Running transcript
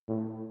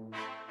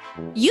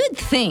You'd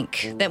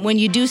think that when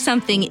you do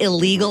something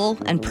illegal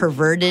and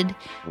perverted,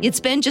 you'd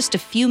spend just a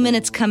few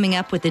minutes coming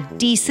up with a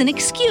decent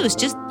excuse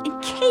just in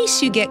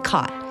case you get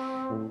caught.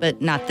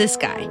 But not this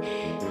guy.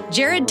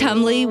 Jared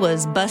Tumley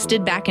was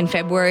busted back in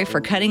February for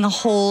cutting a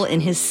hole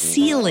in his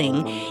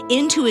ceiling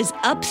into his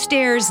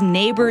upstairs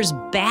neighbor's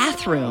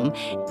bathroom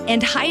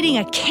and hiding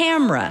a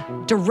camera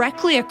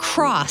directly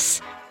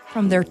across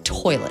from their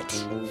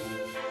toilet.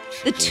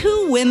 The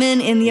two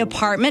women in the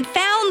apartment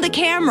found the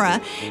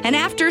camera, and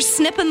after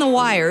snipping the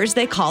wires,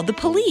 they called the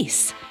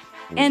police.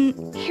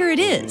 And here it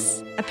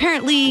is.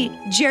 Apparently,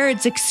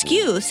 Jared's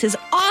excuse, his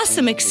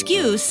awesome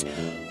excuse,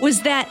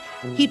 was that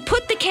he'd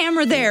put the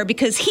camera there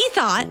because he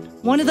thought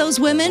one of those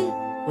women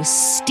was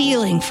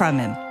stealing from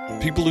him.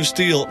 People who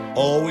steal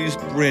always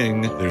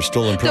bring their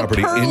stolen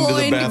property into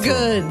the bathroom.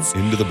 Goods.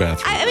 Into the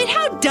bathroom. I mean,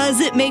 how does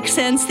it make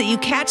sense that you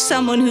catch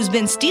someone who's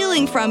been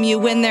stealing from you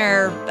when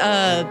they're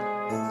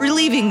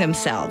relieving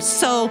themselves?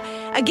 So,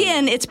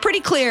 again, it's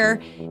pretty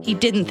clear he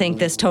didn't think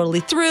this totally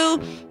through.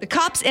 The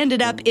cops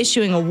ended up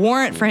issuing a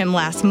warrant for him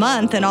last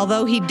month, and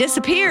although he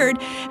disappeared,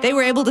 they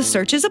were able to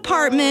search his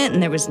apartment,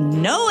 and there was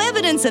no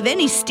evidence of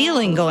any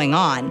stealing going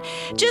on.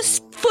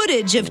 Just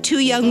footage of two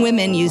young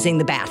women using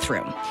the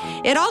bathroom.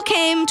 It all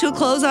came to a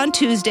close on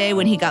Tuesday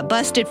when he got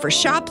busted for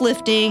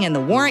shoplifting, and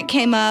the warrant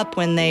came up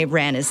when they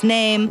ran his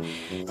name.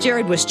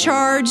 Jared was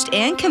charged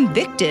and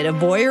convicted of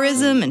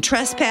voyeurism and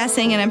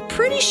trespassing, and I'm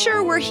pretty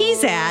sure where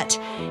he's at,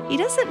 he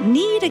doesn't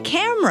need a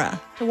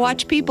camera to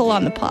watch people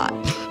on the pot.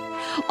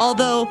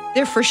 Although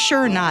they're for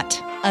sure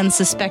not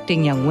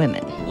unsuspecting young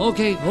women.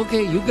 Okay,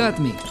 you got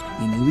me.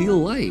 In real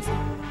life,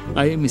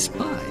 I am a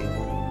spy.